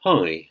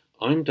Hi,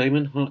 I'm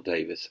Damon Hart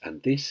Davis,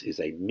 and this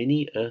is a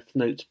mini Earth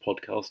Notes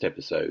podcast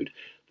episode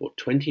for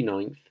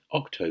 29th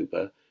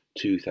October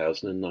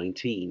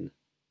 2019.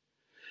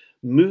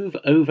 Move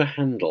over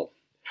handle.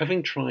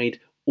 Having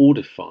tried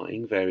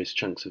audifying various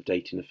chunks of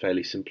data in a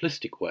fairly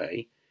simplistic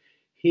way,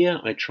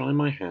 here I try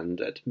my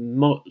hand at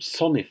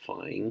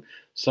sonifying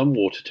some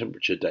water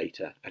temperature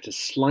data at a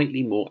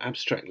slightly more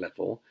abstract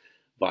level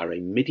via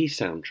a MIDI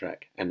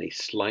soundtrack and a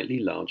slightly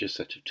larger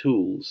set of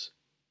tools.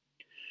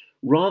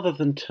 Rather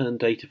than turn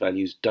data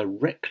values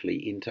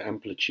directly into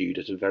amplitude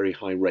at a very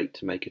high rate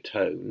to make a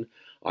tone,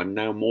 I'm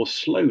now more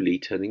slowly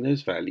turning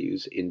those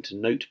values into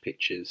note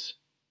pitches.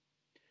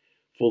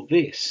 For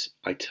this,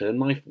 I turn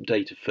my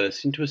data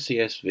first into a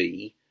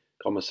CSV,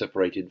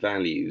 comma-separated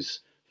values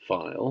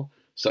file,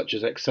 such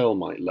as Excel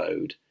might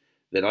load.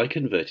 Then I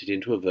convert it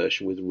into a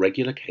version with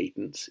regular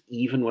cadence,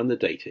 even when the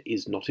data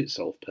is not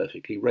itself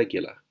perfectly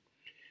regular.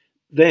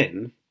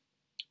 Then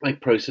I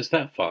process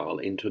that file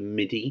into a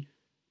MIDI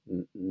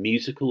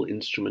musical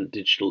instrument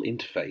digital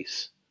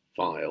interface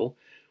file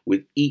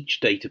with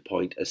each data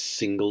point a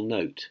single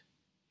note.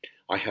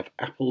 I have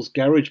Apple's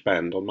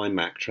GarageBand on my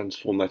Mac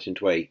transform that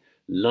into a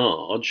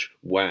large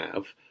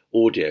WAV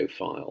audio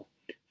file.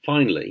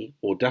 Finally,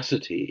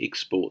 Audacity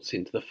exports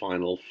into the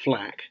final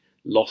FLAC,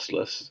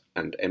 lossless,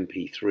 and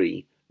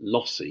MP3,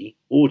 lossy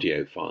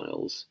audio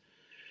files.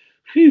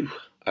 Phew,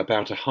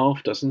 about a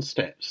half dozen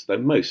steps, though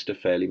most are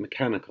fairly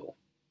mechanical.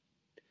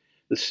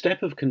 The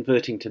step of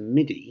converting to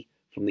MIDI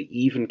from the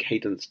even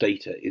cadence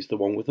data is the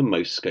one with the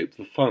most scope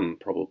for fun,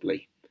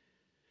 probably.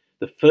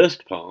 The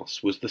first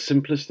pass was the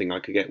simplest thing I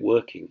could get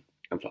working,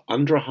 and for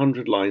under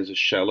 100 lines of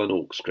shell and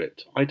awk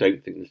script, I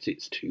don't think that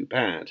it's too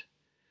bad.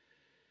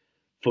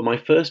 For my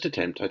first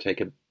attempt, I take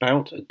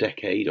about a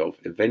decade of,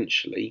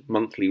 eventually,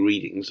 monthly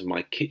readings of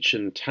my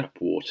kitchen tap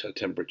water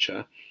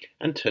temperature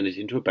and turn it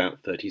into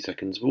about 30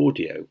 seconds of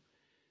audio.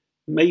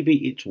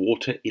 Maybe it's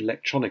water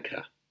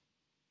electronica.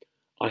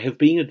 I have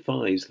been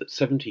advised that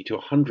 70 to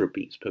 100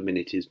 beats per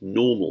minute is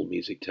normal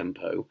music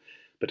tempo,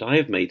 but I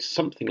have made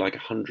something like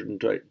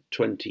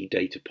 120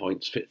 data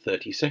points fit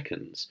 30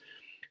 seconds,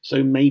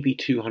 so maybe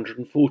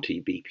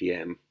 240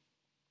 BPM.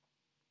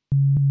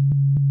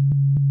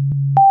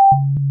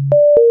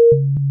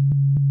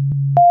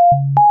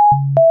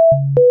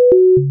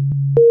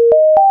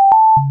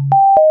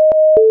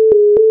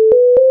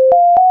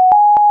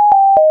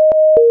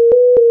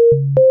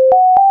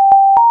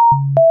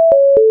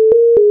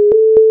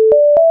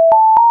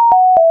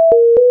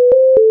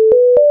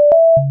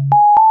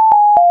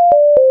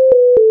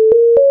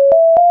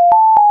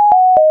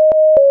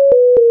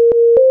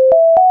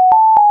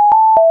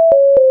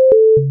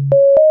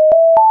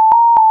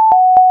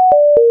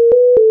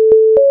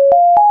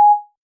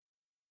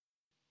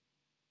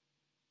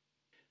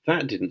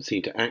 That didn't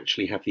seem to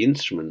actually have the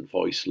instrument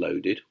voice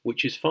loaded,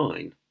 which is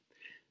fine.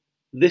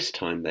 This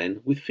time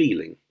then with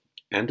feeling,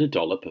 and a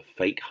dollop of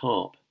fake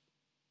harp.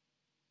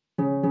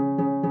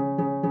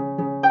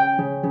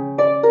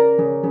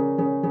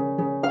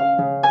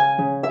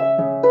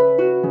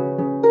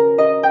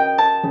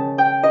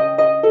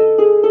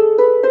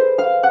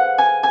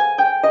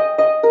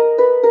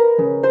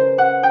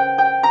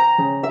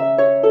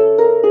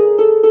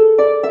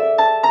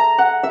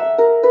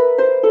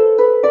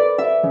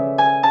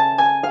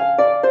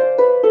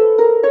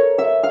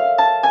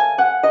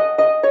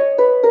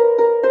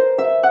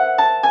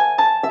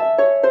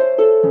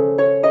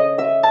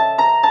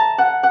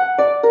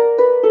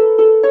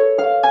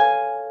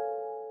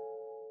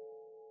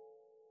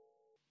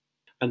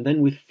 And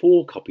then with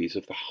 4 copies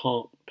of the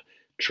harp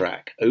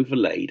track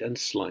overlaid and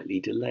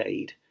slightly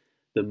delayed.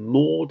 The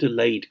more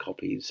delayed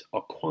copies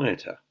are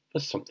quieter for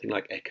something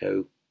like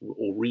echo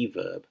or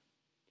reverb.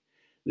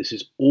 This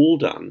is all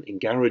done in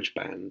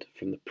GarageBand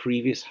from the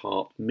previous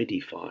harp MIDI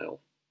file.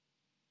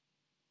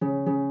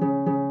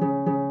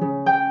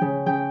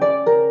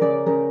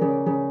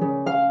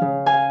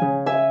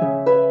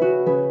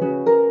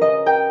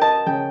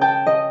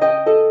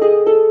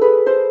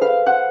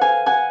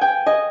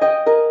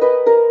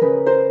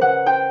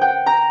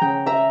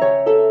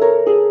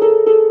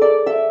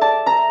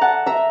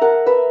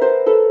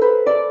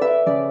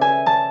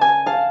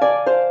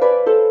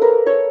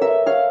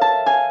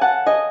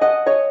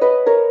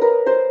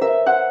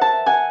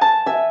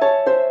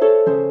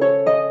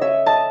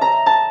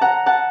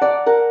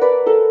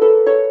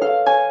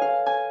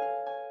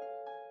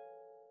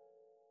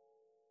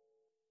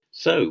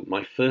 So,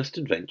 my first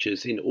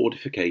adventures in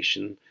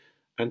audification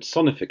and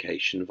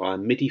sonification via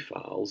MIDI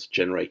files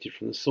generated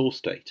from the source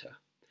data.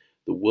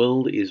 The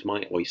world is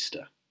my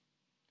oyster.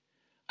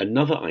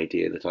 Another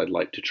idea that I'd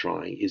like to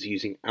try is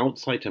using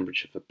outside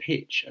temperature for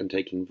pitch and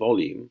taking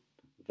volume,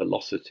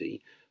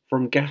 velocity,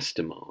 from gas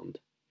demand.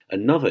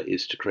 Another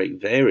is to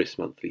create various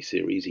monthly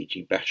series, e.g.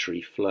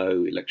 battery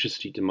flow,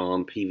 electricity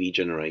demand, PV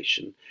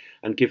generation,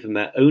 and give them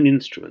their own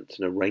instruments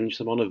and arrange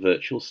them on a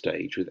virtual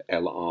stage with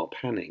LR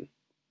panning.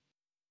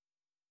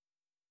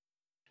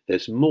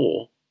 There's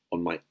more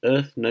on my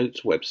Earth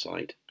Notes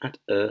website at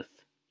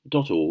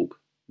earth.org.uk.